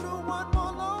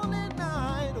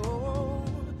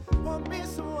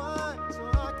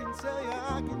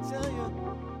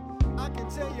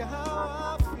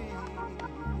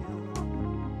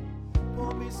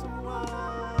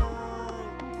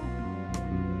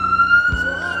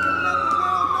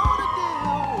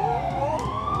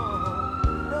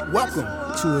Welcome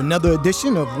to another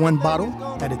edition of One Bottle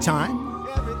at a Time.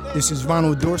 This is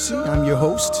Ronald Dorsey. I'm your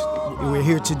host. We're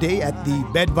here today at the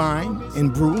Vynes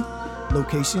and Brew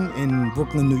location in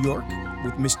Brooklyn, New York,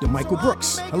 with Mr. Michael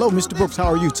Brooks. Hello, Mr. Brooks. How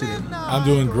are you today? I'm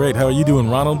doing great. How are you doing,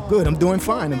 Ronald? Good. I'm doing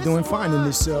fine. in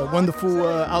this wonderful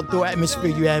outdoor atmosphere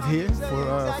you have here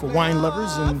for wine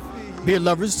lovers and beer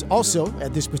lovers also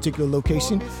at this particular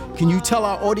location. Can you tell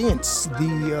our audience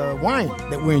the wine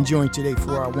that we're enjoying today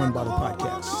for our One Bottle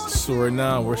podcast? So right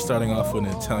now we're starting off with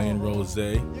an Italian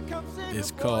rosé. It's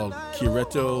called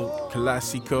Chiaretto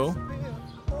Classico.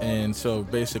 And so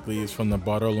basically it's from the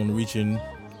Bartolino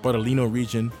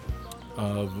region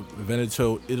of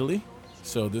Veneto, Italy.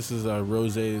 So this is a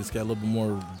rosé. It's got a little bit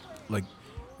more like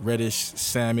reddish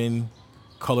salmon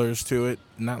colors to it.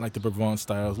 Not like the Provence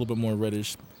style. It's a little bit more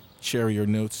reddish cherrier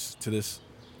notes to this.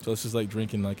 So this is like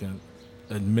drinking like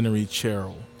a mineral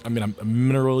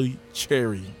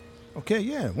cherry. Okay,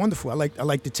 yeah, wonderful. I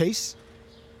like the taste.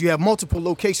 You have multiple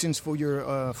locations for your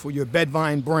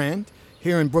Vynes brand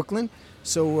here in Brooklyn.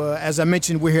 So as I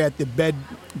mentioned, we're here at the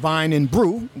Vynes and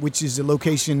Brew, which is a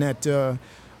location that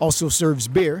also serves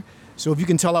beer. So if you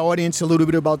can tell our audience a little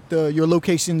bit about your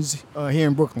locations here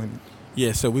in Brooklyn.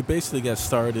 Yeah, so we basically got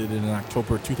started in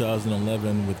October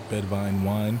 2011 with Vynes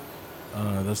Wine.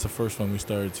 That's the first one we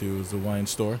started to. It was the wine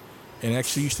store. And it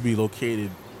actually used to be located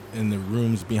in the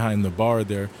rooms behind the bar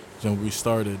there when we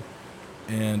started.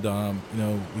 And,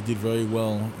 we did very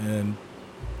well. And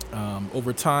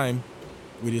over time,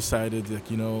 we decided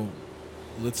that,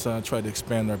 let's try to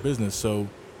expand our business. So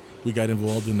we got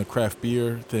involved in the craft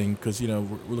beer thing because,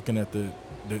 we're looking at the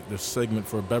segment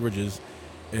for beverages.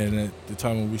 And at the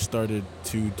time when we started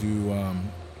to do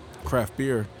craft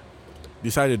beer,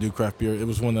 decided to do craft beer, it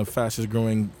was one of the fastest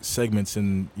growing segments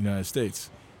in the United States.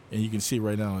 And you can see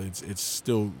right now it's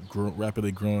still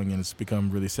rapidly growing and it's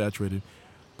become really saturated.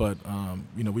 But,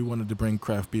 we wanted to bring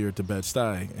craft beer to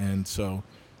Bed-Stuy. And so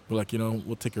we're like,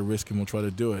 we'll take a risk and we'll try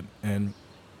to do it. And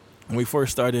when we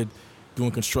first started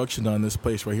doing construction on this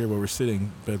place right here where we're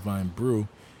sitting, Vynes Brew,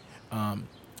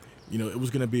 it was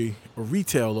going to be a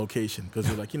retail location because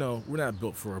we're like, we're not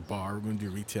built for a bar. We're going to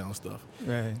do retail and stuff.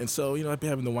 Right. And so, I've been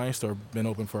having the wine store been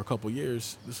open for a couple of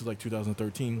years. This was like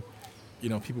 2013.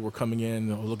 People were coming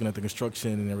in, looking at the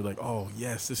construction, and they were like, oh,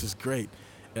 yes, this is great.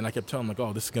 And I kept telling them, like,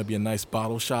 oh, this is going to be a nice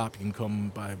bottle shop. You can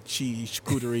come buy cheese,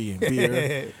 charcuterie, and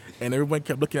beer. And everyone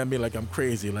kept looking at me like I'm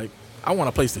crazy. Like, I want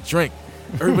a place to drink.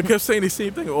 Everyone kept saying the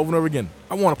same thing over and over again.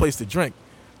 I want a place to drink.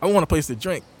 I want a place to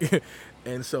drink.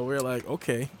 And so we're like,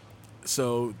 okay.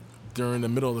 So during the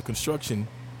middle of the construction,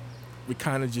 we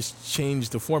kind of just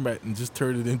changed the format and just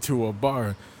turned it into a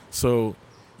bar. So,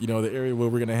 the area where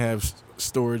we're going to have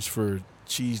storage for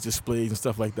cheese displays and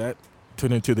stuff like that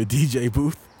turned into the DJ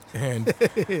booth. And,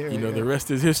 the rest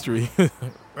is history.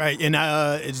 Right. And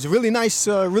it's a really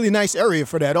nice area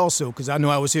for that also, because I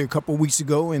know I was here a couple of weeks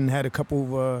ago and had a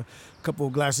couple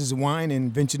of glasses of wine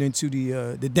and ventured into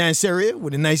the dance area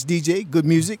with a nice DJ, good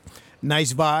music.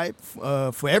 Nice vibe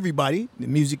for everybody. The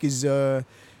music is, I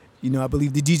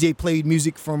believe the DJ played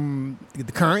music from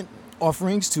the current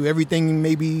offerings to everything,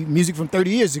 maybe music from 30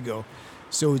 years ago.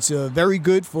 So it's very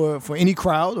good for any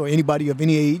crowd or anybody of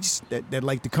any age that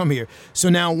like to come here. So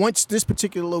now once this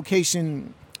particular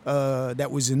location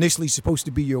that was initially supposed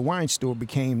to be your wine store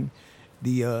became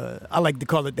I like to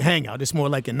call it the hangout. It's more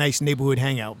like a nice neighborhood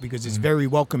hangout because it's very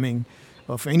welcoming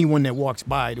for anyone that walks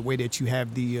by, the way that you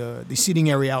have the seating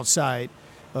area outside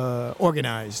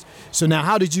organized. So now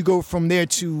how did you go from there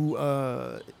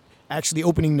to actually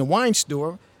opening the wine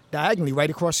store diagonally right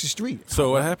across the street?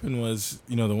 So what happened was,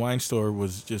 the wine store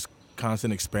was just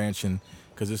constant expansion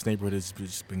because this neighborhood has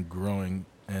just been growing.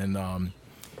 And,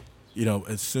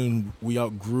 as soon we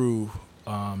outgrew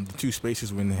the two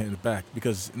spaces we had in the back,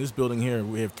 because in this building here,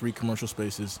 we have 3 commercial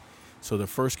spaces. So the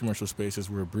first commercial space is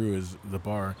where Brew is, the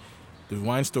bar. The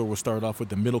wine store will start off with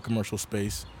the middle commercial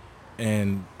space,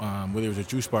 and where there was a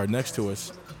juice bar next to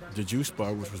us, the juice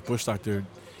bar, which was Bush Doctor,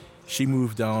 she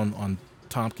moved down on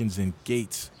Tompkins and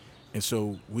Gates. And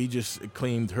so we just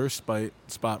claimed her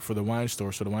spot for the wine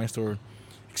store. So the wine store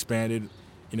expanded.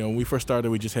 When we first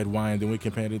started, we just had wine. Then we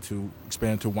expanded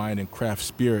to wine and craft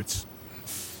spirits.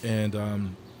 And,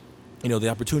 the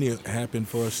opportunity happened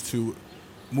for us to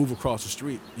move across the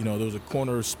street. There was a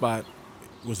corner spot,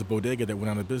 was a bodega that went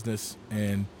out of business.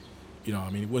 And,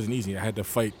 it wasn't easy. I had to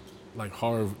fight like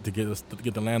hard to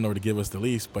get the landlord to give us the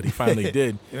lease, but he finally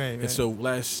did. Right. And so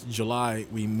last July,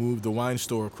 we moved the wine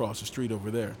store across the street over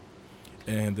there.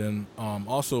 And then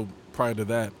also prior to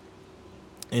that,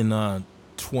 in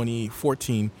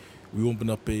 2014, we opened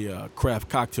up a craft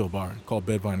cocktail bar called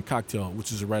Vynes Cocktail,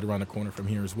 which is right around the corner from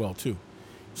here as well, too.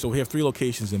 So we have 3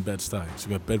 locations in Bed-Stuy. So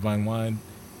we got Bedvine Wine,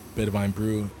 Bedvine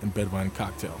Brew, and Bedvine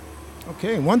Cocktail.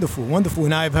 Okay, wonderful, wonderful.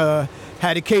 And I've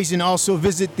had occasion to also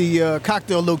visit the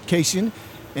cocktail location,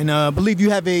 and I believe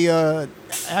you have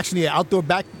actually an outdoor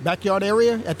backyard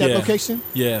area at that location.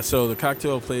 Yeah. So the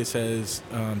cocktail place has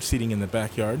seating in the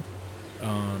backyard. You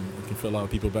can fit a lot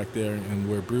of people back there, and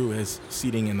where Brew has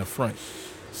seating in the front.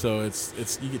 So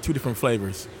it's you get 2 different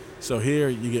flavors. So here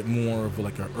you get more of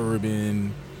like an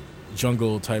urban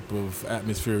jungle type of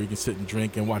atmosphere. You can sit and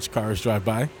drink and watch cars drive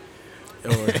by.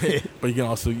 But you can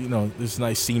also, there's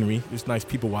nice scenery. There's nice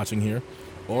people watching here.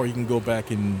 Or you can go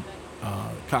back and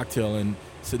cocktail and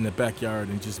sit in the backyard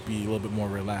and just be a little bit more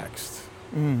relaxed.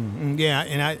 Yeah,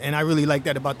 and I really like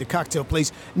that about the cocktail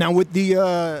place. Now with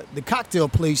the cocktail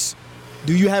place,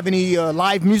 do you have any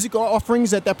live music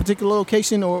offerings at that particular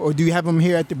location, or do you have them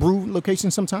here at the Brew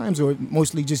location sometimes, or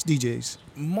mostly just DJs?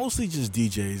 Mostly just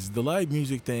DJs. The live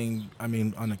music thing, I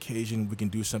mean, on occasion we can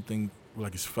do something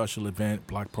like a special event,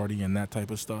 block party, and that type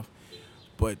of stuff.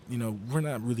 But, we're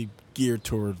not really geared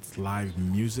towards live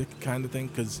music kind of thing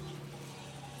because,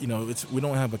 we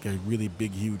don't have like a really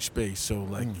big, huge space. So,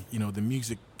 like, the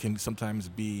music can sometimes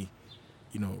be,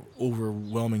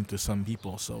 overwhelming to some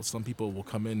people. So some people will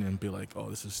come in and be like, oh,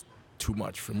 this is too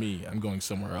much for me. I'm going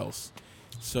somewhere else.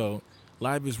 So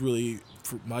live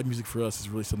music for us is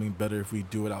really something better if we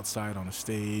do it outside on a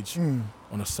stage,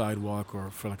 on a sidewalk, or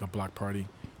for like a block party.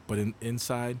 But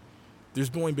inside, there's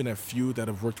only been a few that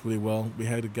have worked really well. We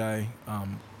had a guy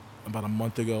about a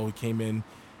month ago. He came in,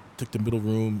 took the middle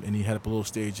room, and he had up a little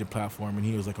stage and platform, and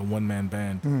he was like a one-man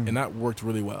band, and that worked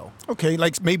really well. Okay,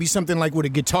 like maybe something like with a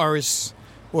guitarist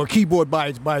or a keyboard by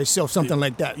itself, something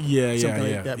like that.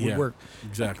 That would work.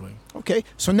 Exactly. Okay,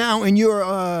 so now in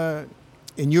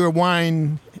your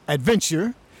wine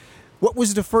adventure, what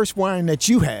was the first wine that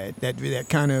you had that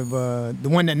kind of the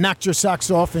one that knocked your socks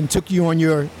off and took you on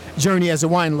your journey as a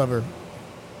wine lover?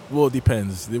 Well, it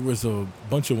depends. There was a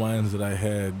bunch of wines that I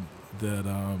had that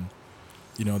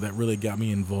that really got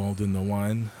me involved in the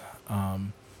wine.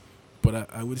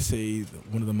 But I would say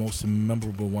that one of the most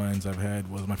memorable wines I've had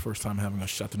was my first time having a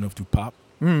Chateauneuf du Pape.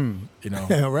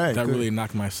 Right. That really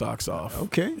knocked my socks off.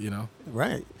 Okay.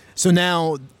 Right. So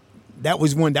now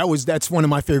that's one of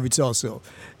my favorites also.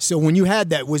 So when you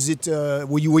had that, was it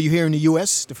were you here in the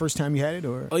U.S. the first time you had it,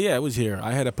 or? Oh yeah, it was here.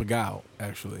 I had a Pagao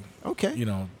actually. Okay.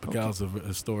 Pagao's a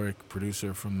historic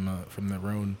producer from the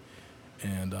Rhone,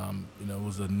 and it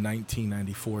was a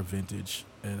 1994 vintage,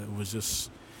 and it was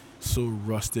just so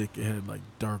rustic. It had like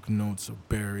dark notes of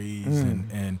berries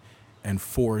and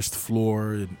forest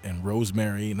floor and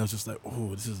rosemary, and I was just like,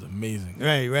 oh, this is amazing.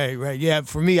 Right. Yeah,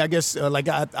 for me, I guess like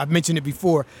I've mentioned it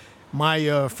before.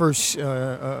 My first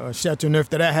Chateauneuf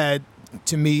that I had,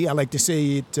 to me, I like to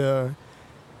say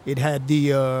it had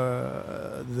the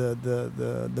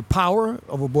power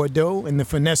of a Bordeaux and the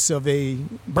finesse of a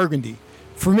Burgundy.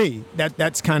 For me,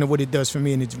 that's kind of what it does for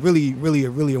me, and it's really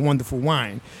a wonderful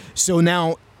wine. So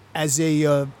now, as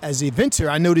a vintner,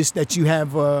 I noticed that you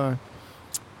have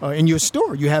in your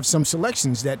store you have some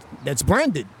selections that's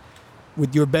branded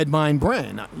with your Bedvine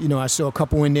brand. I saw a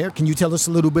couple in there. Can you tell us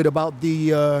a little bit about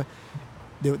the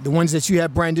ones that you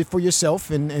have branded for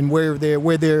yourself and where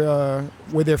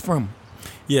they're from?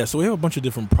 Yeah, so we have a bunch of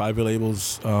different private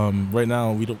labels. Right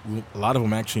now, a lot of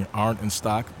them actually aren't in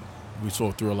stock. We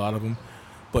sold through a lot of them.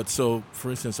 But so, for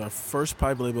instance, our first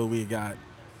private label we got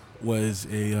was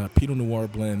a Pinot Noir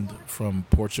blend from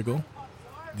Portugal.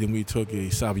 Then we took a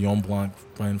Sauvignon Blanc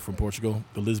blend from Portugal,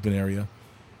 the Lisbon area,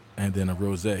 and then a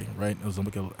rosé, right? It was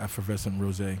like an effervescent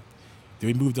rosé. Then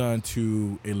we moved on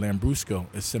to a Lambrusco,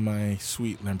 a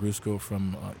semi-sweet Lambrusco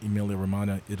from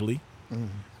Emilia-Romagna, Italy.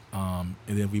 And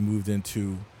then we moved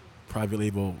into private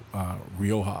label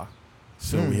Rioja.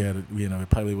 So we had a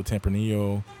private label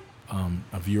Tempranillo,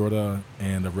 a Viorda,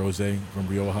 and a rosé from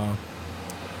Rioja.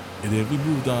 And then we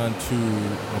moved on to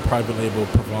a private label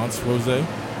Provence rosé.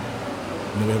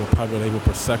 And then we have a private label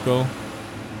Prosecco.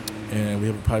 And we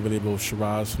have a private label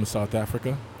Shiraz from South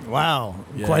Africa. Wow,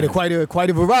 yeah. quite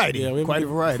a variety. Yeah, we have quite a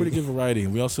variety. Pretty good variety.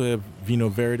 We also have Vino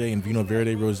Verde and Vino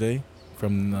Verde rosé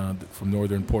from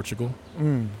northern Portugal.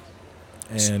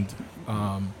 And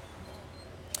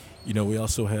we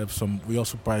also have we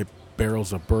also buy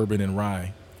barrels of bourbon and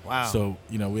rye. Wow. So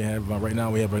we have right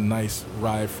now we have a nice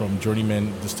rye from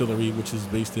Journeyman Distillery, which is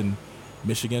based in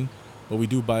Michigan. But we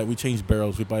change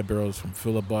barrels. We buy barrels from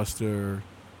Filibuster,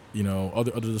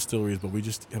 other distilleries, but we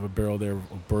just have a barrel there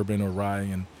of bourbon or rye,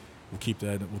 and we'll keep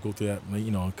that. We'll go through that,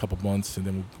 a couple months, and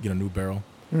then we'll get a new barrel.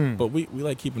 But we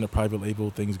like keeping the private label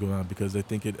things going on because I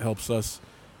think it helps us,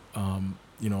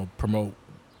 promote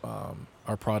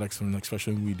our products, and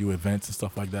especially when we do events and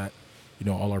stuff like that.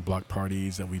 All our block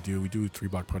parties that we do 3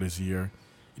 block parties a year.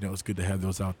 It's good to have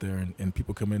those out there, and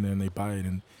people come in there and they buy it,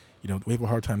 and we have a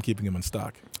hard time keeping them in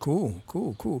stock. Cool.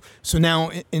 So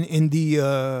now, in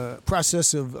the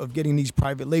process of getting these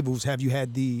private labels, have you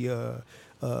had the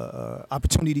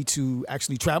opportunity to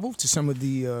actually travel to some of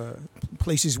the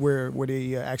places where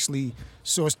they actually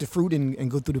source the fruit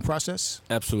and go through the process?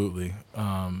 Absolutely.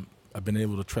 I've been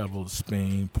able to travel to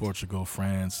Spain, Portugal,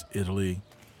 France, Italy,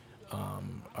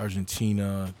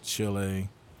 Argentina, Chile.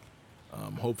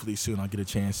 Hopefully soon I'll get a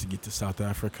chance to get to South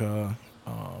Africa,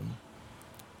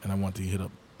 and I want to hit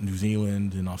up New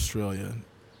Zealand and Australia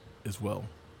as well.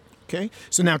 Okay,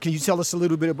 so now can you tell us a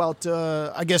little bit about,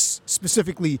 I guess,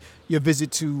 specifically your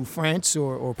visit to France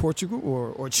or Portugal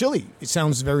or Chile? It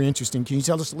sounds very interesting. Can you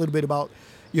tell us a little bit about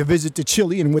your visit to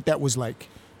Chile and what that was like?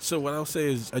 So what I'll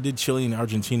say is I did Chile and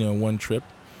Argentina in one trip.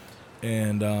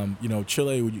 And,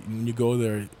 Chile, when you go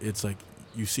there, it's like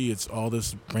you see it's all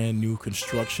this brand new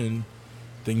construction.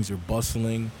 Things are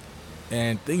bustling,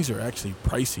 and things are actually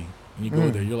pricey. When you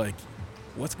go there, you're like,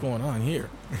 what's going on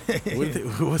here?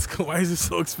 Why is it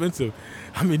so expensive?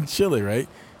 I'm in Chile, right?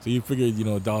 So you figured,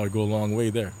 a dollar go a long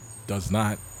way there. Does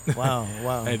not. Wow.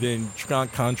 And then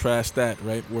contrast that,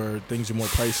 right, where things are more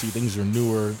pricey, things are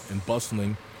newer and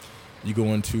bustling. You go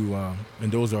into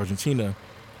Mendoza, Argentina,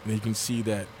 and you can see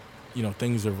that,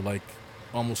 things are like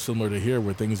almost similar to here,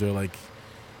 where things are like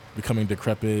becoming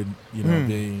decrepit,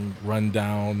 being run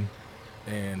down,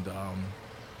 and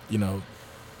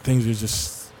things are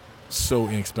just so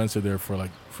inexpensive there for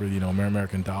the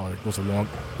American dollar. It goes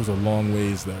a long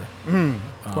ways there.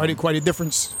 Quite a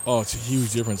difference. Oh, it's a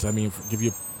huge difference. I mean, give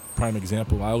you a prime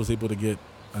example. I was able to get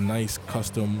a nice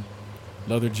custom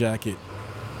leather jacket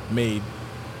made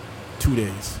 2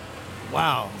 days.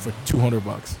 Wow. For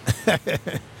 $200.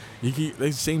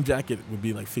 The same jacket would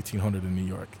be like $1,500 in New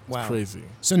York. It's crazy.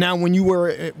 So now, when you were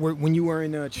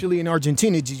in Chile and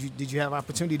Argentina, did you have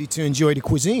opportunity to enjoy the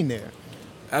cuisine there?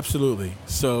 Absolutely.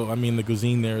 So I mean, the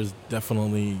cuisine there is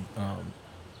definitely,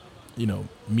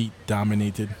 meat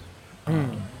dominated.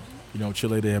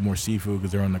 Chile, they have more seafood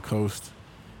because they're on the coast.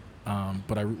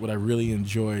 But what I really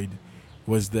enjoyed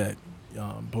was that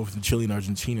both in Chile and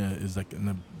Argentina is like in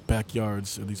the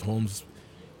backyards of these homes,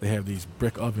 they have these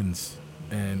brick ovens.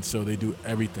 And so they do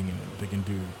everything in it. They can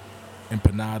do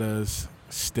empanadas,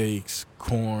 steaks,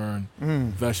 corn,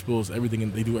 vegetables, everything.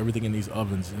 They do everything in these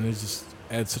ovens, and it just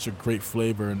adds such a great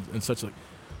flavor and such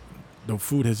the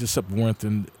food has just such warmth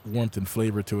and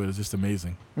flavor to it. It's just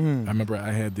amazing. I remember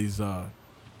I had these when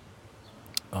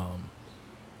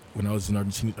I was in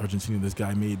Argentina. This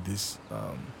guy made this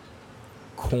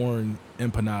corn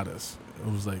empanadas.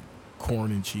 It was like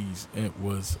corn and cheese, and it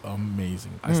was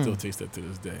amazing. I still taste that to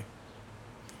this day.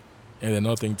 And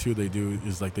another thing too they do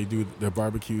is like they do their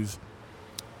barbecues.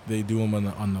 They do them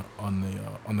on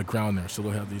the ground there. So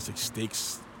they'll have these like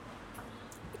steaks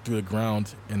through the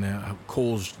ground, and they have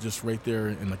coals just right there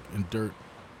in dirt,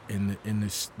 and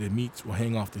the meats will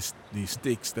hang off these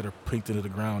sticks that are pinked into the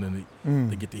ground, and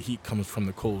they get the heat comes from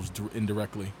the coals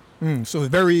indirectly. So a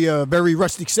very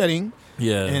rustic setting.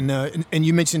 Yeah. And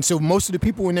you mentioned, so most of the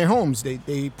people in their homes,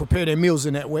 they prepare their meals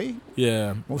in that way.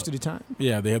 Yeah. Most of the time.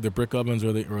 Yeah, they have their brick ovens,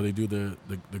 or they do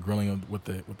the grilling with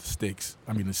the steaks.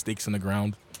 I mean, the steaks in the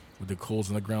ground with the coals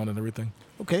in the ground and everything.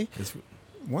 Okay.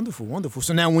 Wonderful.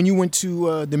 So now, when you went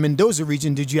to the Mendoza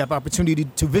region, did you have opportunity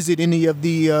to visit any of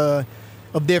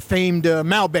of their famed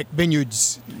Malbec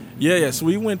vineyards? Yeah. So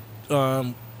we went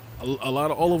a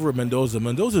lot all over Mendoza.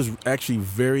 Mendoza is actually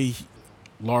very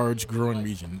large growing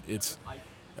region. It's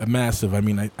a massive. I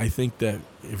mean, I think that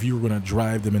if you were going to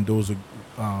drive the Mendoza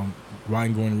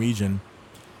wine growing region,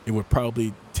 it would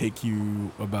probably take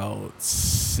you about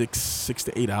 6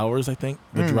 to 8 hours, I think,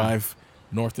 to drive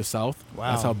north to south.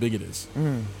 Wow. That's how big it is.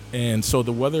 And so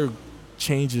the weather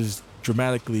changes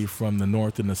dramatically from the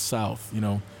north and the south.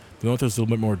 The north is a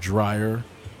little bit more drier.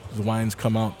 The wines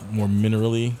come out more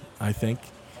minerally, I think.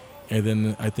 And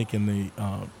then I think in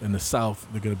the south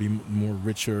they're going to be more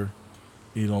richer,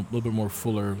 a little bit more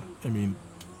fuller. I mean,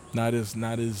 not as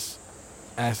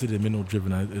acid and mineral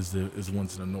driven as the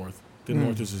ones in the north. The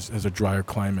north has a drier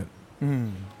climate,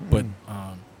 but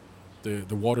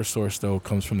the water source though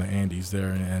comes from the Andes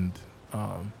there, and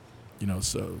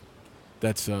so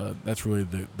that's really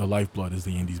the lifeblood is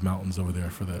the Andes Mountains over there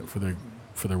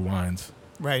for their wines.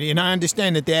 Right, and I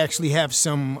understand that they actually have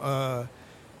some of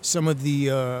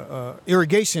the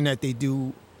irrigation that they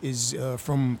do is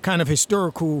from kind of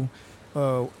historical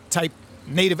type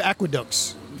native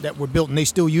aqueducts that were built, and they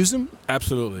still use them?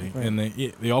 Absolutely. Right. And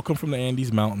they all come from the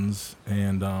Andes Mountains,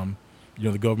 and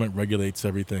the government regulates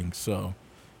everything. So,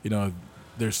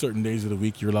 there's certain days of the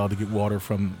week you're allowed to get water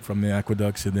from the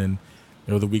aqueducts, and then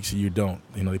the weeks that you don't.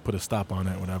 They put a stop on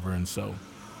it, whatever. And so,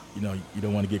 you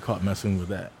don't want to get caught messing with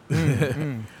that.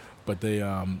 But they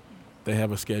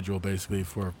have a schedule basically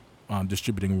for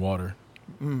distributing water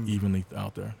evenly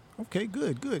out there. Okay,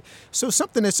 good. So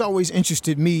something that's always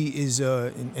interested me is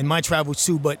in my travels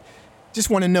too, but just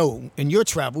want to know, in your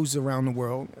travels around the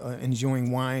world,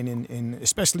 enjoying wine, and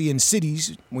especially in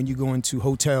cities when you go into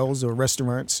hotels or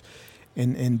restaurants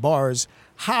and bars,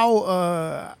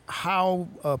 how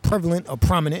prevalent or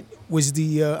prominent was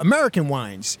the American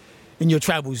wines in your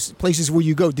travels, places where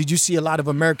you go? Did you see a lot of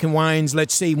American wines,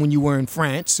 let's say, when you were in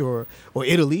France or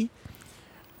Italy?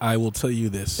 I will tell you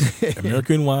this.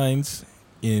 American wines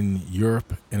in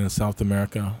Europe and in South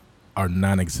America are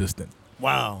non-existent.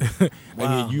 Wow. I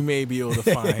mean, you may be able to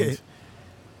find,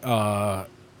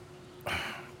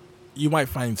 you might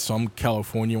find some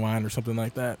California wine or something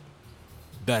like that.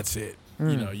 That's it.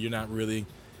 You're not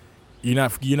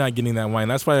getting that wine.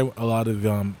 That's why a lot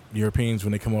of Europeans,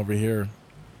 when they come over here,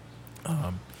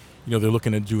 they're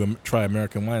looking to try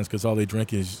American wines because all they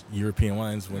drink is European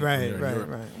wines. When they're in Europe.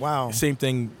 Right. Wow. Same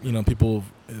thing, people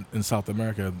in South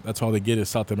America, that's all they get is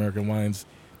South American wines.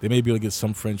 They may be able to get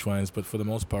some French wines, but for the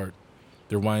most part,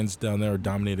 their wines down there are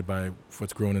dominated by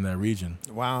what's grown in that region.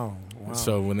 Wow.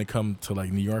 So when they come to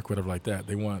like New York, whatever like that,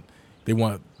 they want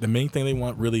the main thing they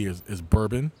want really is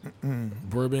bourbon,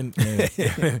 bourbon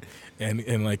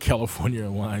and like California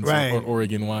wines or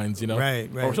Oregon wines, Right.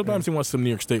 Or sometimes they want some New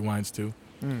York State wines too.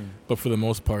 But for the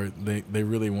most part, they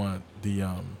really want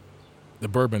the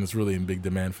bourbon is really in big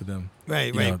demand for them.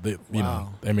 Right. They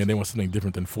want something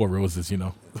different than Four Roses,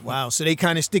 Wow. So they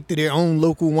kind of stick to their own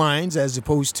local wines as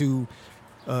opposed to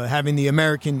having the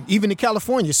American, even the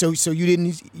California. So you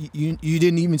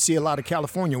didn't even see a lot of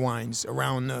California wines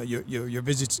around your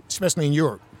visits, especially in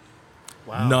Europe.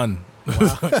 Wow. None.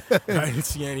 Wow. I didn't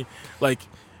see any.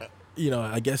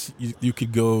 I guess you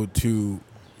could go to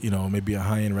maybe a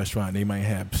high-end restaurant and they might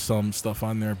have some stuff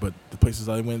on there, but the places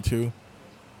I went to,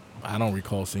 I don't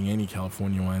recall seeing any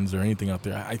California wines or anything out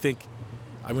there. I think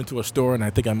I went to a store and I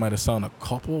think I might have seen a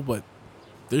couple, but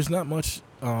there's not much.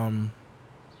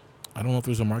 I don't know if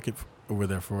there's a market over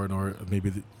there for it, or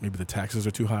maybe the taxes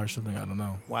are too high or something. I don't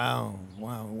know. Wow.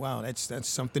 That's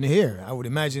something to hear. I would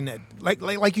imagine that,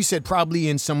 like you said, probably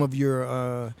in some of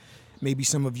your maybe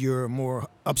some of your more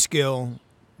upscale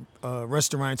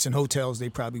restaurants and hotels, they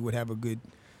probably would have a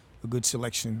good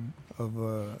selection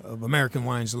of American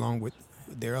wines along with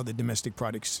their other domestic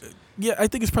products. Yeah, I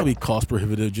think it's probably cost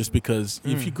prohibitive just because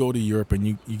if you go to Europe and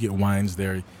you get wines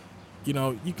there, you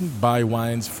can buy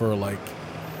wines for like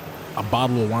a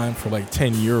bottle of wine for like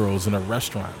 €10 in a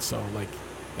restaurant. So like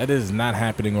that is not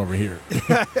happening over here.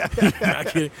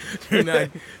 You're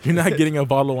not getting a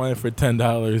bottle of wine for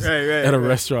 $10 at a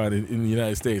restaurant in the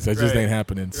United States. That just ain't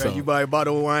happening. Right. So You buy a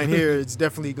bottle of wine here, it's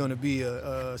definitely going to be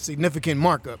a significant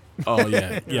markup. Oh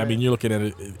yeah. I mean, you're looking at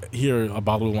it here. A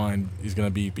bottle of wine is going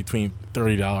to be between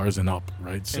 $30 and up,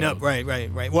 right? So, and up,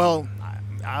 right. Well,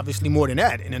 obviously more than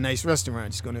that in a nice restaurant.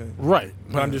 It's going to right.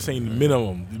 But I'm just saying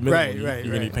minimum. Right. You're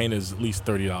going to be paying is at least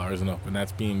 $30 and up, and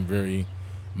that's being very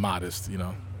modest,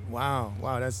 Wow,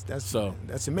 that's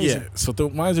amazing. Yeah, so the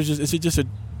wines are just a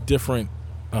different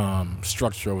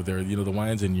structure over there. The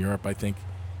wines in Europe, I think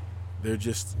they're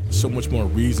just so much more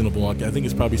reasonable. I think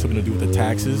it's probably something to do with the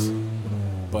taxes,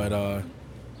 but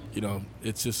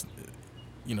it's just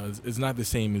it's not the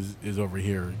same as over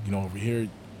here. Over here,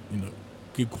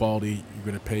 good quality, you're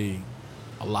going to pay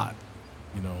a lot,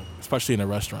 especially in a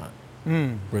restaurant.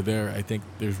 Where there, I think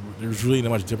there's really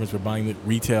not much difference for buying the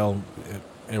retail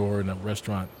or in a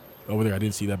restaurant. Over there, I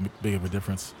didn't see that big of a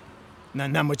difference.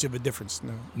 Not much of a difference,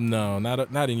 no. No,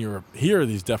 not in Europe. Here,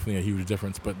 there's definitely a huge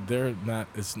difference, but they're not.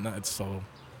 It's subtle.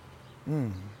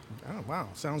 Oh wow,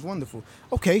 sounds wonderful.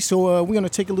 Okay, so we're gonna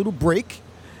take a little break,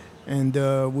 and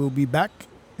we'll be back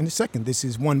in a second. This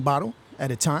is One Bottle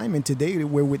at a Time, and today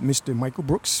we're with Mr. Michael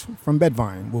Brooks from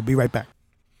Bedvine. We'll be right back.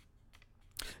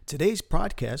 Today's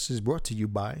podcast is brought to you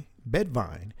by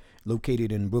Bedvine,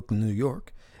 located in Brooklyn, New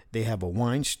York. They have a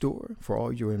wine store for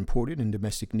all your imported and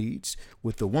domestic needs,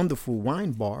 with a wonderful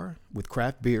wine bar with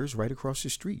craft beers right across the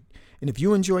street. And if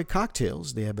you enjoy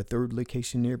cocktails, they have a third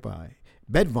location nearby.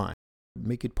 Bedvine,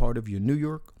 make it part of your New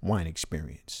York wine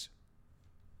experience.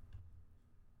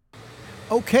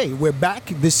 Okay, we're back.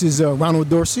 This is Ronald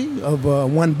Dorsey of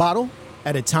One Bottle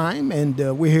at a Time, and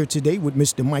we're here today with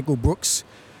Mr. Michael Brooks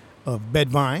of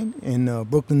Bedvine in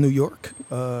Brooklyn, New York,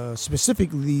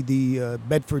 specifically the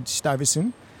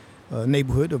Bedford-Stuyvesant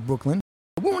neighborhood of Brooklyn.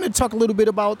 We want to talk a little bit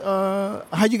about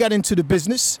how you got into the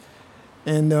business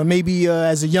and maybe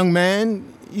as a young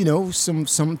man,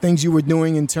 some things you were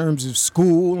doing in terms of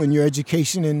school and your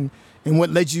education, and what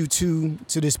led you to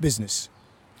this business.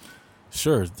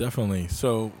 Sure, definitely.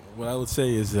 So what I would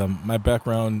say is my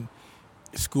background,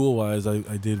 school-wise,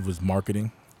 I did was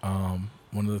marketing.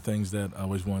 One of the things that I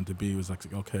always wanted to be was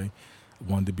like, okay,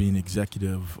 I wanted to be an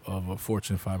executive of a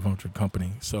Fortune 500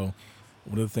 company. So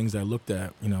one of the things I looked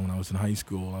at, when I was in high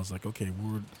school, I was like, okay,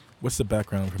 what's the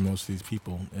background for most of these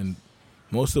people? And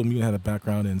most of them even had a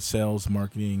background in sales,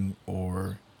 marketing,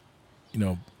 or,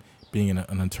 being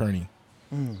an attorney.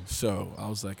 So I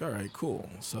was like, all right, cool.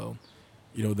 So,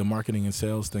 the marketing and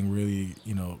sales thing really,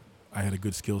 I had a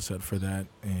good skill set for that.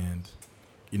 And,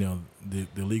 the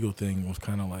legal thing was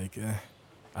kind of like,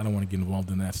 I don't want to get involved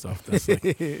in that stuff. That's like,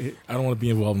 I don't want to be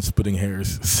involved in splitting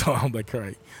hairs. So I'm like, all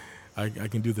right, I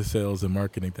can do the sales and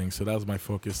marketing thing. So that was my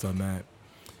focus on that.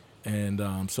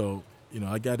 And so,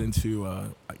 I got into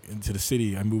the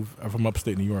city. I'm from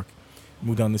upstate New York.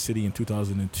 Moved down to the city in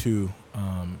 2002.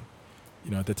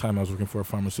 At that time I was working for a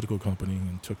pharmaceutical company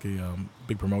and took a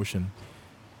big promotion.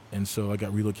 And so I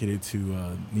got relocated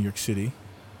to New York City.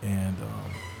 And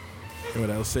what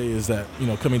I'll say is that,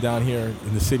 coming down here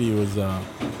in the city was,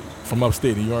 from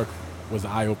upstate New York, was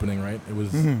eye-opening, right? It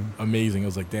was amazing. It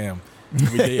was like, damn.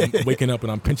 Every day I'm waking up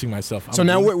and I'm pinching myself. So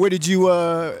now where did you,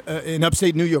 in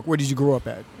upstate New York, where did you grow up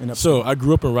at? So I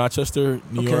grew up in Rochester,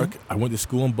 New York. I went to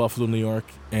school in Buffalo, New York,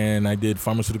 and I did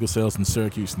pharmaceutical sales in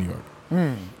Syracuse, New York.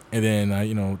 And then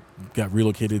I, got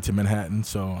relocated to Manhattan,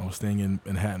 so I was staying in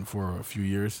Manhattan for a few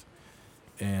years.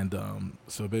 And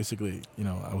so basically,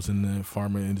 I was in the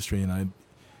pharma industry, and I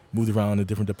moved around to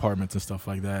different departments and stuff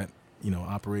like that,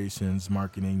 operations,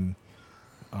 marketing,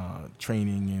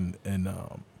 training, and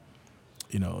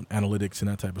analytics and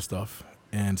that type of stuff.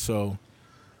 And so,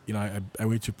 I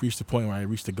reached the point where I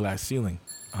reached the glass ceiling.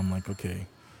 I'm like, okay,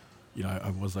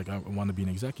 I was like, I want to be an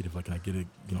executive. Like, can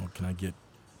I get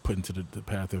put into the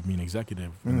path of being an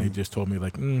executive? And they just told me,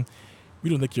 like, we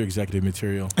don't think you're executive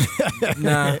material.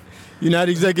 Nah. You're not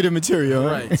executive material.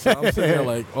 Right. So I'm sitting there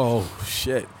like, oh,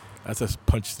 shit. That's a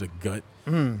punch to the gut.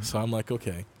 So I'm like,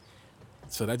 okay.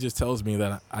 So that just tells me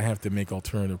that I have to make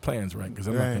alternative plans, right? Because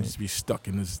I'm not going to just be stuck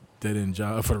in this dead-end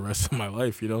job for the rest of my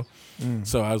life,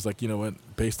 So I was like, you know what?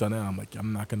 Based on that, I'm like,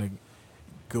 I'm not going to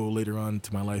go later on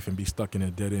to my life and be stuck in a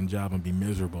dead-end job and be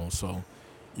miserable. So,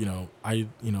 in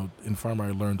pharma,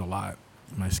 I learned a lot.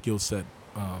 My skill set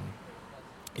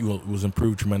it was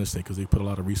improved tremendously because they put a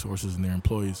lot of resources in their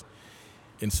employees.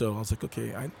 And so I was like,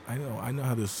 okay, I know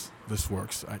how this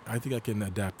works. I think I can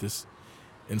adapt this.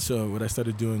 And so what I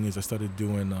started doing is I started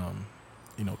doing,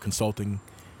 consulting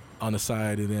on the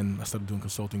side, and then I started doing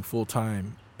consulting full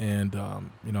time. And,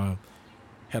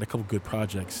 had a couple good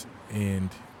projects. And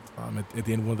at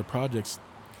the end of one of the projects,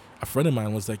 a friend of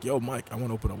mine was like, yo, Mike, I want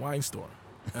to open a wine store.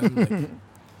 And I'm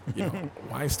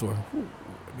like, wine store?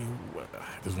 I mean,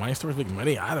 does wine stores make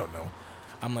money? I don't know.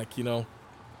 I'm like, and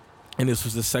this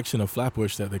was a section of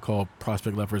Flatbush that they called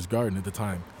Prospect Leopard's Garden at the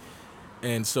time.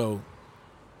 And so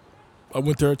I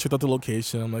went there, checked out the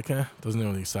location. I'm like, doesn't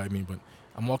really excite me. But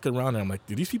I'm walking around and I'm like,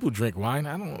 do these people drink wine?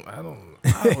 I don't know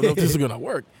if this is going to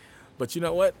work. But you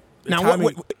know what? Now,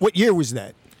 what year was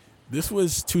that? This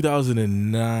was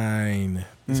 2009.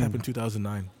 This happened in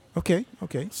 2009. Okay.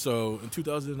 So in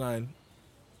 2009,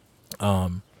 I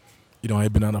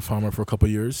had been on a farmer for a couple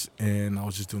of years, and I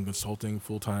was just doing consulting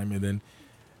full time. And then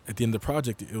at the end of the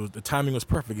project, the timing was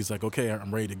perfect. He's like, okay,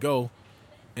 I'm ready to go.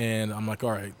 And I'm like,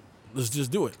 all right, let's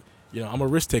just do it. I'm a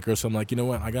risk taker, so I'm like, you know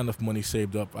what? I got enough money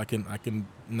saved up. I can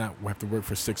not have to work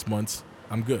for 6 months.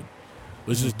 I'm good.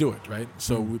 Let's just do it, right?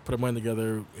 So we put our money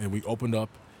together, and we opened up,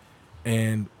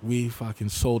 and we fucking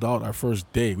sold out our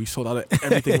first day. We sold out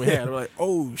everything we had. We're like,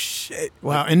 oh shit!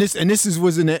 Wow, and this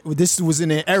was in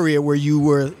an area where you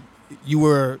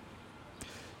were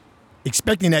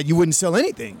expecting that you wouldn't sell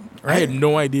anything, right? I had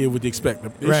no idea what to expect.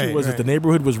 The issue was that the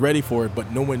neighborhood was ready for it,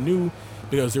 but no one knew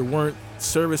because there weren't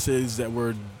services that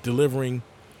were delivering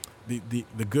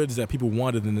the goods that people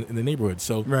wanted in the neighborhood.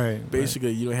 So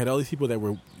basically, you had all these people that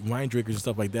were wine drinkers and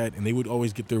stuff like that, and they would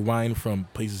always get their wine from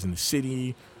places in the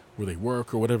city where they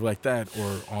work or whatever like that,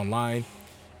 or online.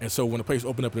 And so when the place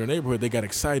opened up in their neighborhood, they got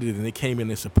excited and they came in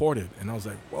and supported. And I was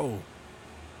like, whoa.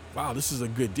 Wow, this is a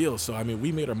good deal. So, I mean,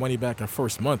 we made our money back our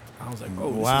first month. I was like,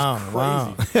 oh, this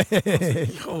is crazy. I was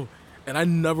like, yo. And I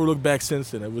never looked back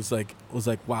since then. It was like,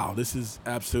 wow, this is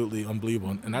absolutely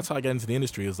unbelievable. And that's how I got into the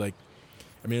industry. It was like,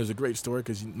 I mean, it was a great story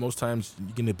because most times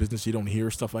you get into business, you don't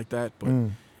hear stuff like that. But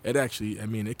it actually, I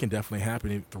mean, it can definitely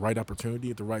happen at the right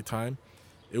opportunity at the right time.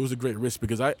 it was a great risk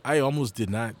because I almost did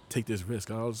not take this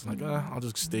risk. I was like, I'll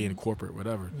just stay in corporate,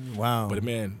 whatever. Wow. But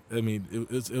man, I mean,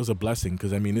 it was a blessing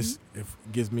because I mean, this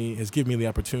has given me the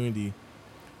opportunity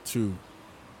to,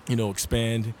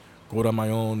 expand, go out on my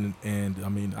own, and I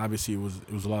mean, obviously it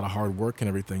was a lot of hard work and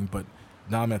everything, but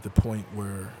now I'm at the point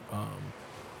where,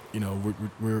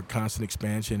 we're constant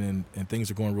expansion and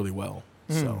things are going really well.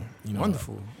 So,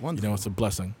 Wonderful. It's a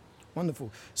blessing.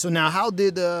 Wonderful. So now, how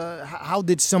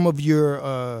did some of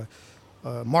your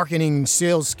marketing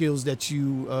sales skills that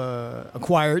you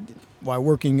acquired while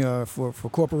working for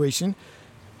corporation,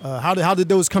 how did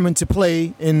those come into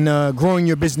play in growing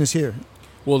your business here?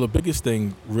 Well, the biggest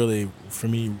thing really for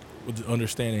me was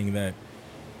understanding that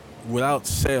without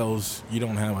sales, you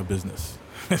don't have a business.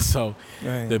 So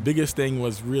Right. the biggest thing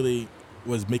was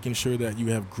making sure that you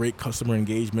have great customer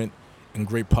engagement and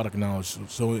great product knowledge.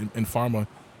 So in pharma,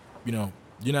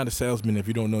 you're not a salesman if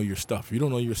you don't know your stuff. If you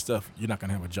don't know your stuff, you're not going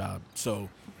to have a job. So,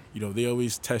 they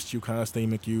always test you constantly,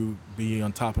 make you be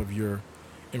on top of your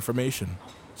information.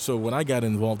 So when I got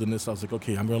involved in this, I was like,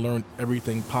 okay, I'm going to learn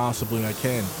everything possibly I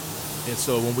can. And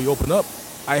so when we opened up,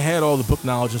 I had all the book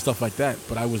knowledge and stuff like that,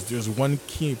 but there's one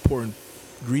key important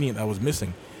ingredient I was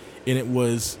missing, and it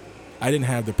was I didn't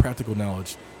have the practical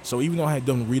knowledge. So even though I had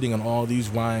done reading on all these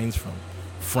wines from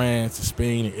France to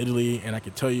Spain and Italy, and I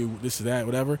could tell you this is that,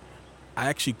 whatever, I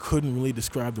actually couldn't really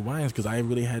describe the wines because I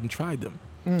really hadn't tried them.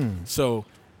 So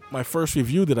my first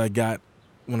review that I got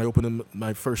when I opened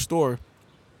my first store,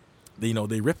 they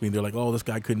ripped me. They're like, oh, this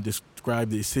guy couldn't describe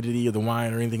the acidity of the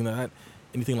wine or anything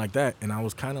like that. And I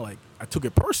was kind of like, I took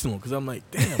it personal because I'm like,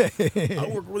 damn, I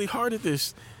worked really hard at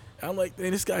this. I'm like, hey,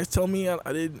 this guy's telling me I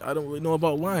don't really know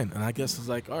about wine. And I guess it's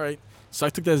like, all right. So I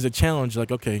took that as a challenge,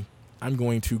 like, okay, I'm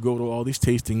going to go to all these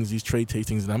tastings, these trade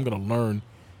tastings, and I'm going to learn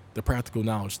the practical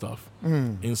knowledge stuff.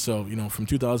 And so, from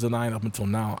 2009 up until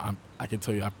now, I can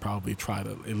tell you I've probably tried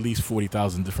at least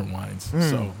 40,000 different wines.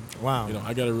 So, wow.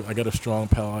 I got a strong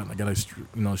palate. I got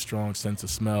a strong sense of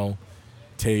smell,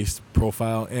 taste,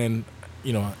 profile, and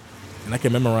I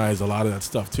can memorize a lot of that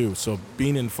stuff too. So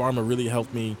being in pharma really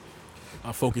helped me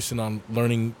focusing on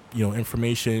learning,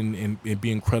 information and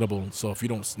being credible. So if you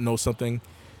don't know something,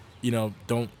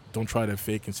 don't try to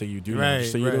fake and say you do know.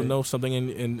 Just say you don't know something,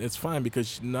 and it's fine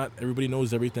because not everybody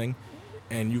knows everything,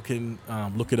 and you can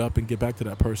look it up and get back to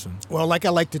that person. Well, like I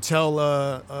like to tell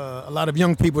a lot of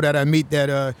young people that I meet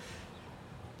that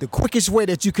the quickest way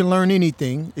that you can learn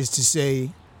anything is to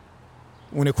say,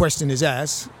 when a question is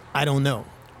asked, I don't know.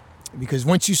 Because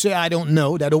once you say I don't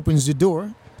know, that opens the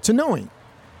door to knowing.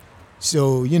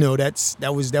 So,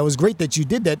 that was great that you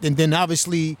did that. And then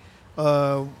obviously,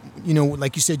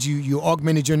 like you said, you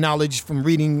augmented your knowledge from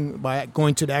reading by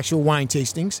going to the actual wine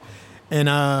tastings. And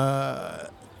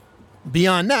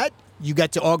beyond that, you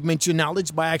got to augment your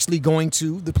knowledge by actually going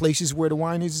to the places where the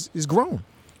wine is grown.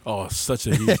 Oh, such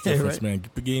a huge difference, Right. man.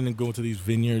 Beginning to go to these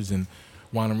vineyards and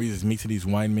wineries, meet to these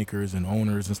winemakers and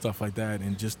owners and stuff like that,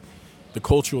 and just the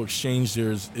cultural exchange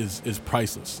there is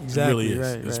priceless. Exactly, it really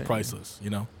is. right, It's right. priceless,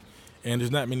 And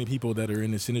there's not many people that are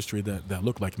in this industry that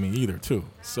look like me either, too.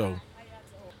 So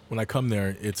when I come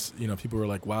there, it's people are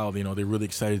like, wow, they're really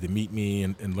excited to meet me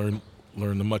and learn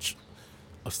a bunch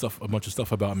of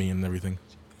stuff about me and everything.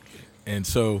 And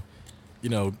so,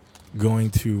 going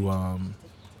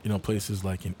to places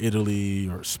like in Italy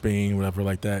or Spain, whatever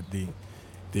like that,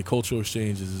 the cultural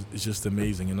exchange is just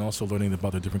amazing, and also learning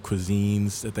about the different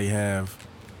cuisines that they have.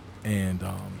 And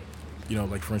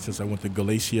like for instance, I went to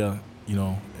Galicia,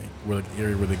 where the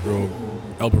area where they grow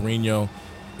El Barino,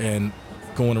 and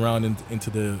going around into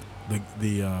the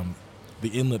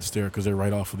inlets there because they're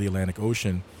right off of the Atlantic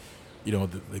Ocean.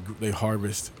 They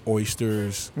harvest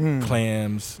oysters,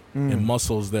 clams, and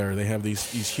mussels there. They have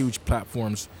these huge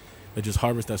platforms that just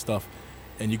harvest that stuff,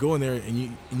 and you go in there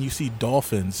and you see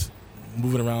dolphins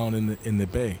moving around in the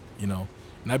bay.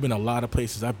 And I've been a lot of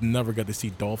places. I've never got to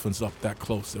see dolphins up that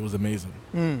close. It was amazing.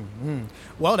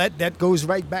 Well, that goes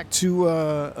right back to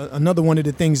another one of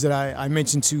the things that I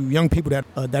mentioned to young people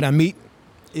that I meet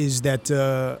is that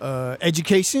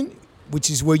education, which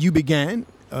is where you began,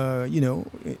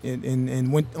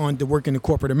 and went on to work in the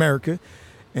corporate America,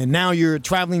 and now you're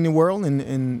traveling the world and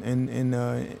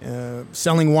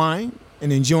selling wine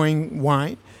and enjoying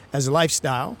wine as a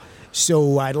lifestyle.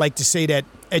 So I'd like to say that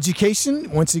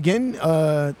education, once again,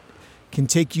 can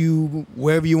take you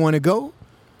wherever you want to go.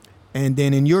 And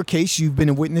then in your case, you've been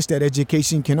a witness that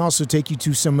education can also take you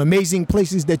to some amazing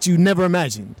places that you never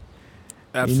imagined.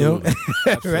 Absolutely.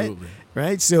 Absolutely.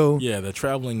 Right? So yeah, the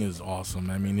traveling is awesome.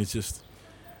 I mean, it's just,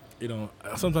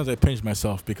 sometimes I pinch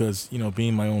myself because,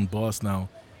 being my own boss now,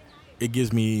 it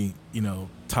gives me,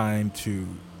 time to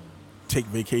take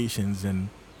vacations and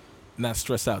not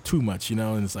stress out too much,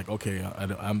 And it's like, okay,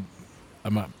 I'm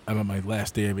at my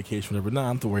last day of vacation, whatever. No, I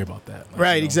don't have to worry about that.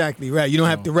 Right, exactly. Right. You don't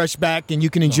have to rush back, and you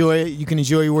can enjoy it. You can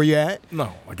enjoy where you're at.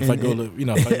 No, like if I go to,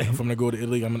 if I'm gonna go to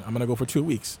Italy, I'm gonna go for 2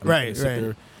 weeks. I'm not gonna sit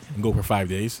there and go for 5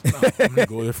 days. No, I'm gonna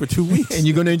go there for 2 weeks, and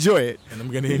you're gonna enjoy it. And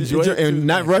I'm gonna enjoy it and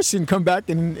not rush and come back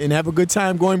and have a good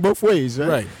time going both ways. Right.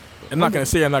 Right. I'm not gonna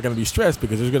say I'm not gonna be stressed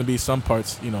because there's gonna be some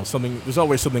parts, there's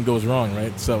always something goes wrong,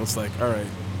 right? So it's like, all right.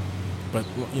 But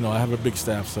I have a big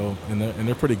staff, so and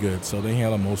they're pretty good, so they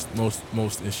handle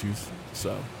most issues.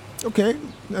 So okay,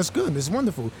 that's good. That's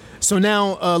wonderful. So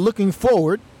now, looking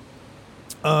forward,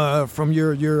 from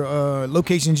your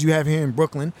locations you have here in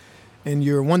Brooklyn, and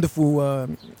your wonderful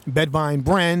Bedvine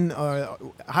brand,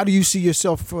 how do you see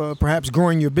yourself perhaps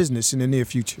growing your business in the near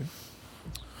future?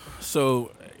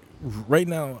 So right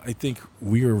now, I think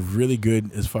we are really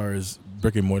good as far as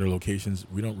brick and mortar locations.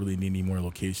 We don't really need any more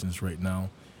locations right now.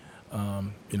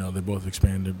 They both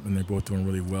expanded and they're both doing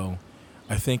really well.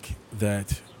 I think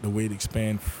that the way to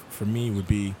expand for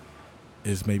me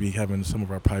is maybe having some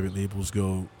of our private labels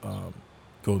go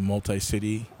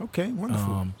multi-city. Okay,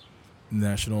 wonderful.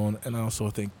 National, and I also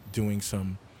think doing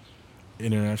some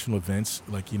international events.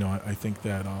 Like, I think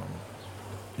that,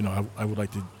 I would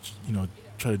like to,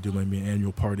 try to do maybe an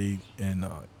annual party in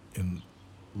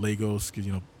Lagos, because,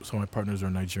 some of my partners are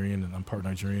Nigerian and I'm part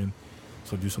Nigerian.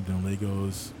 So do something in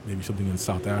Lagos, maybe something in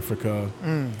South Africa,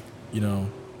 and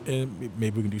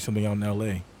maybe we can do something out in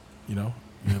LA, you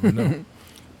never know.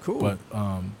 Cool. But,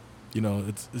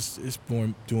 it's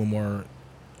more doing more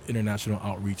international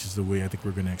outreach is the way I think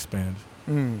we're going to expand.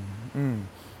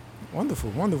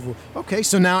 Wonderful. Okay,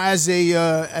 so now as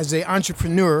a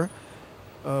entrepreneur,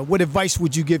 what advice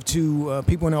would you give to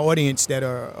people in our audience that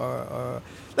are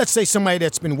let's say somebody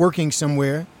that's been working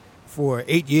somewhere for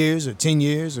 8 years or 10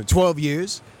 years or 12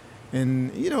 years, and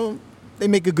they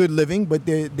make a good living, but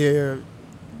they're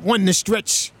wanting to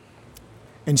stretch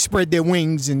and spread their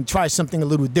wings and try something a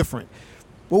little different.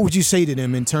 What would you say to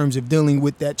them in terms of dealing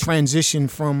with that transition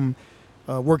from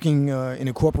working in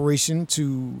a corporation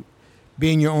to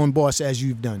being your own boss as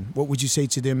you've done? What would you say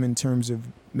to them in terms of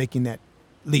making that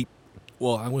leap?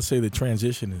 Well, I would say the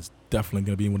transition is definitely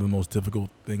going to be one of the most difficult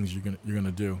things you're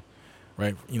gonna do,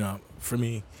 right? For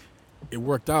me, it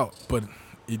worked out, but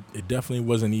it definitely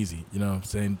wasn't easy. I'm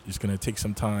saying? It's going to take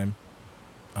some time.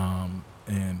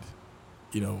 And,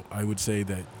 I would say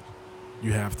that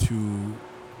you have to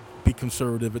be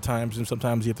conservative at times, and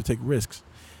sometimes you have to take risks.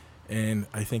 And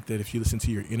I think that if you listen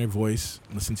to your inner voice,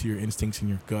 listen to your instincts and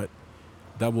your gut,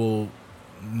 that will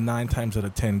 9 times out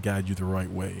of 10 guide you the right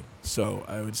way. So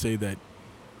I would say that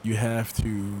you have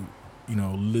to,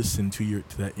 listen to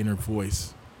that inner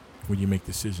voice when you make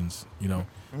decisions.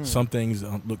 Some things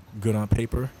don't look good on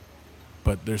paper,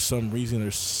 but there's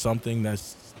something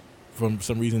that's from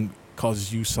some reason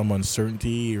causes you some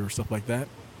uncertainty or stuff like that.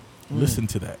 Listen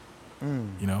to that.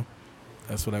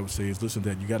 That's what I would say is listen to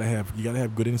that. You gotta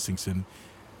have good instincts, and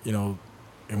and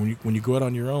when you go out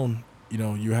on your own,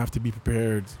 you have to be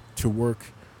prepared to work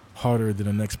harder than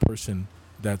the next person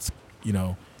that's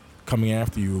coming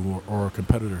after you or a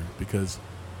competitor, because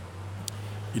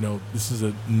this is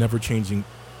a never-changing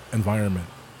environment.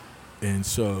 And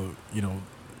so,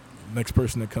 next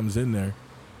person that comes in there,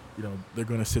 they're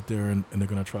going to sit there and they're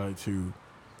going to try to,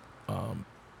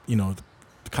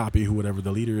 copy whatever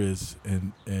the leader is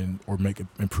and or make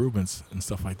improvements and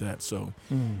stuff like that. So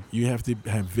you have to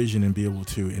have vision and be able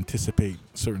to anticipate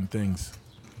certain things.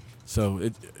 So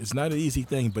it's not an easy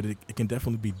thing, but it can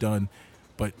definitely be done.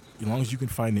 But as long as you can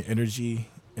find the energy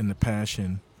and the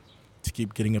passion to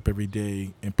keep getting up every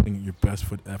day and putting your best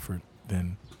foot effort,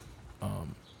 then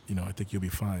I think you'll be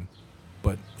fine.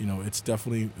 But it's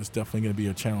definitely going to be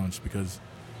a challenge because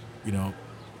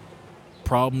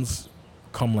problems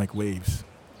come like waves.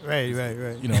 Right.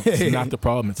 It's not the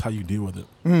problem; it's how you deal with it.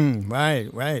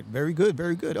 Right. Very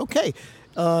good. Okay.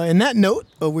 In that note,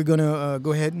 we're going to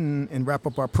go ahead and wrap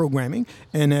up our programming.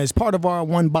 And as part of our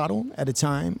One Bottle at a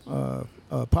Time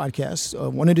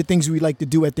podcast, one of the things we like to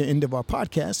do at the end of our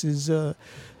podcast is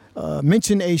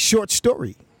mention a short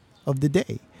story of the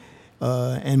day.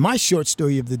 And my short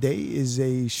story of the day is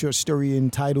a short story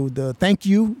entitled Thank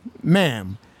You,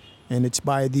 Ma'am. And it's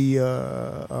by the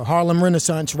Harlem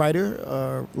Renaissance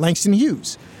writer, Langston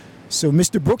Hughes. So,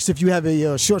 Mr. Brooks, if you have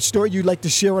a short story you'd like to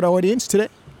share with our audience today?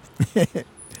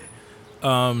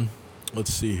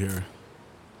 Let's see here.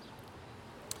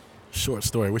 Short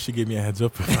story. I wish you gave me a heads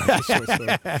up. Short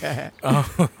story.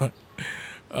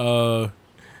 I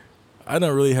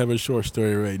don't really have a short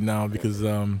story right now because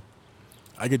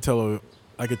I could tell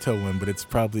I could tell one, but it's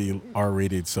probably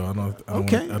R-rated, so I don't want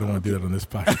to do that on this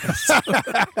podcast.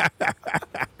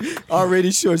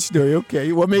 R-rated short story.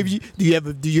 Okay. Well, maybe do you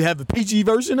have a PG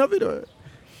version of it or?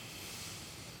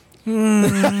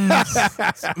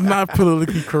 Not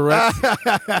politically correct.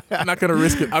 I'm not gonna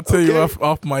risk it. I'll tell you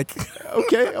off mic.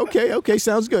 Okay.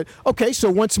 Sounds good. Okay, so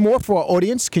once more for our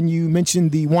audience, can you mention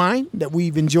the wine that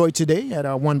we've enjoyed today at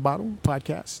our One Bottle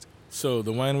podcast? So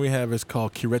the wine we have is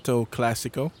called Chiretto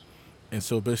Classico, and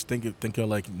so best think of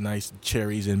like nice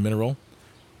cherries and mineral,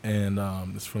 and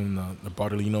it's from the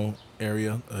Bardolino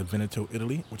area of Veneto,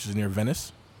 Italy, which is near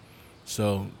Venice.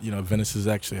 So Venice is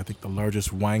actually I think the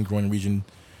largest wine growing region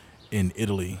in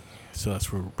Italy, so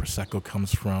that's where Prosecco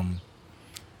comes from,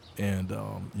 and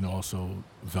also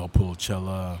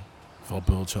Valpolicella,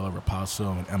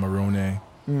 Ripasso, and Amarone.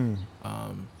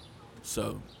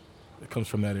 So it comes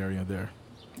from that area there.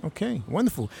 Okay,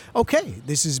 wonderful. Okay,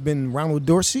 this has been Ronald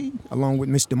Dorsey along with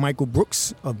Mr. Michael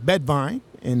Brooks of Bedvine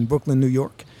in Brooklyn, New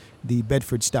York, the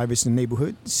Bedford-Stuyvesant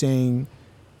neighborhood, saying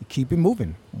keep it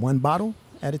moving, one bottle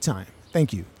at a time.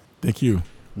 Thank you. Thank you.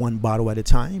 One Bottle at a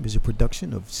Time is a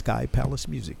production of Sky Palace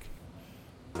Music.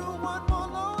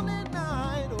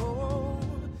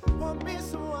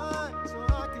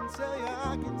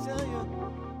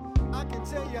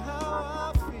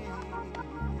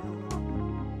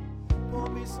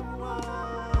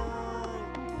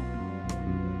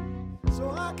 So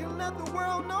I can let the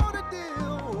world know the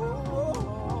deal.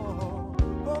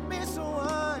 Pour me some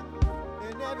wine,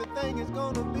 and everything is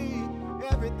gonna be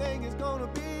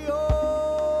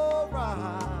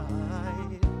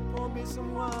alright. Pour me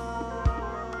some wine,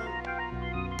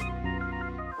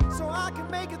 so I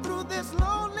can make it through this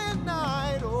lonely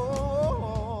night.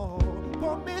 Oh,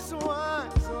 pour me some wine,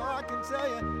 so I can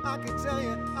tell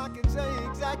you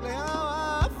exactly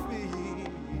how I feel.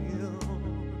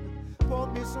 Pour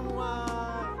me some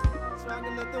wine, so I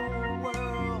can let the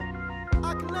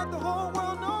whole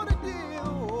world know the deal.